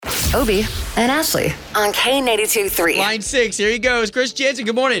Obie and Ashley on K82-3. Line 6, here he goes. Chris Janson,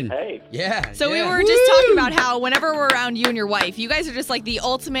 good morning. Hey. Yeah. So we were just talking about how whenever we're around you and your wife, you guys are just like the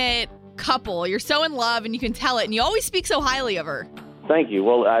ultimate couple. You're so in love and you can tell it, and you always speak so highly of her. Thank you.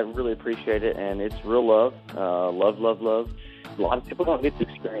 Well, I really appreciate it, and it's real love. Love. A lot of people don't get to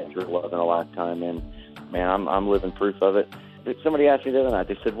experience real love in a lifetime, and man, I'm living proof of it. Somebody asked me the other night,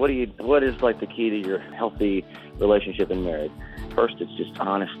 they said, what is like the key to your healthy relationship and marriage? First, it's just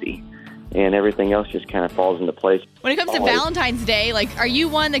honesty, and everything else just kind of falls into place. When it comes to Valentine's Day, like, are you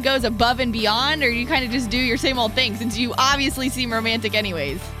one that goes above and beyond, or do you kind of just do your same old thing, since you obviously seem romantic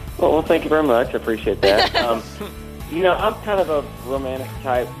anyways? Well, thank you very much. I appreciate that. I'm kind of a romantic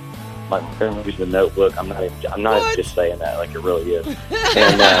type. My friend uses The Notebook. I'm not just saying that, like it really is.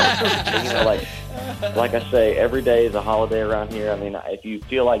 And like I say, every day is a holiday around here. I mean, if you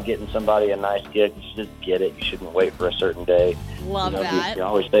feel like getting somebody a nice gift, you should just get it. You shouldn't wait for a certain day. Love that. You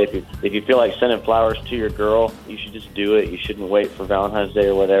always say if you feel like sending flowers to your girl, you should just do it. You shouldn't wait for Valentine's Day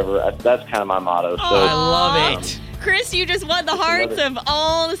or whatever. That's kind of my motto. So I love it. Chris, you just won the hearts of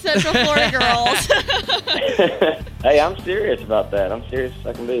all the Central Florida girls. Hey, I'm serious about that. I'm serious as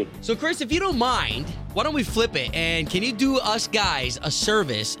I can be. So, Chris, if you don't mind, why don't we flip it? And can you do us guys a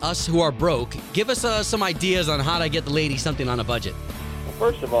service, us who are broke? Give us some ideas on how to get the lady something on a budget. Well,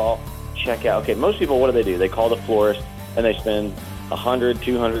 first of all, check out. Okay, most people, what do? They call the florist, and they spend $100,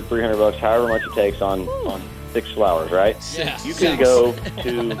 $200, $300, however much it takes on 6 flowers, right? Yeah. You can go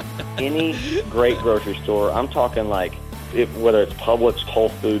to any great grocery store. I'm talking like whether it's Publix, Whole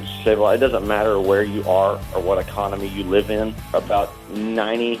Foods, Save-A, it doesn't matter where you are or what economy you live in. About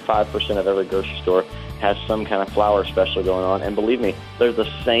 95% of every grocery store has some kind of flower special going on. And believe me, they're the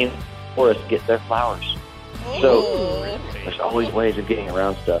same florists get their flowers. So there's always ways of getting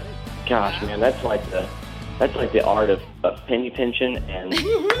around stuff. Gosh, man, that's like the art of penny pinching and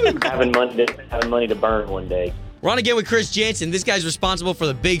having money to burn one day. We're on again with Chris Janson. This guy's responsible for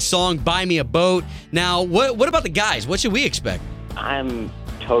the big song, Buy Me a Boat. Now, what about the guys? What should we expect? I'm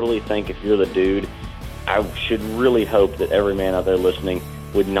totally think if you're the dude, I should really hope that every man out there listening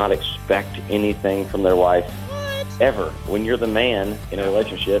would not expect anything from their wife ever. When you're the man in a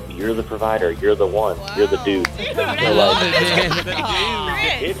relationship, you're the provider, you're the one, you're the dude. Dude, I love it,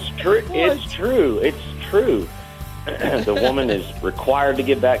 man. It's true. It's true. The woman is required to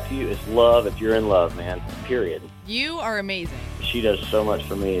give back to you. It's love if you're in love, man. Period. You are amazing. She does so much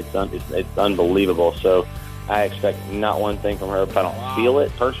for me. It's unbelievable. So I expect not one thing from her. If I don't feel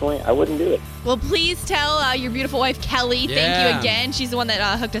it personally, I wouldn't do it. Well, please tell your beautiful wife, Kelly, thank you again. She's the one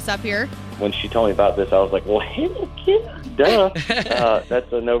that hooked us up here. When she told me about this, I was like, well, duh.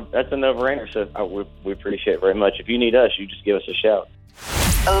 That's a no-brainer. So we appreciate it very much. If you need us, you just give us a shout.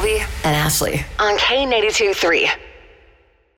 Obie and Ashley on K82-3.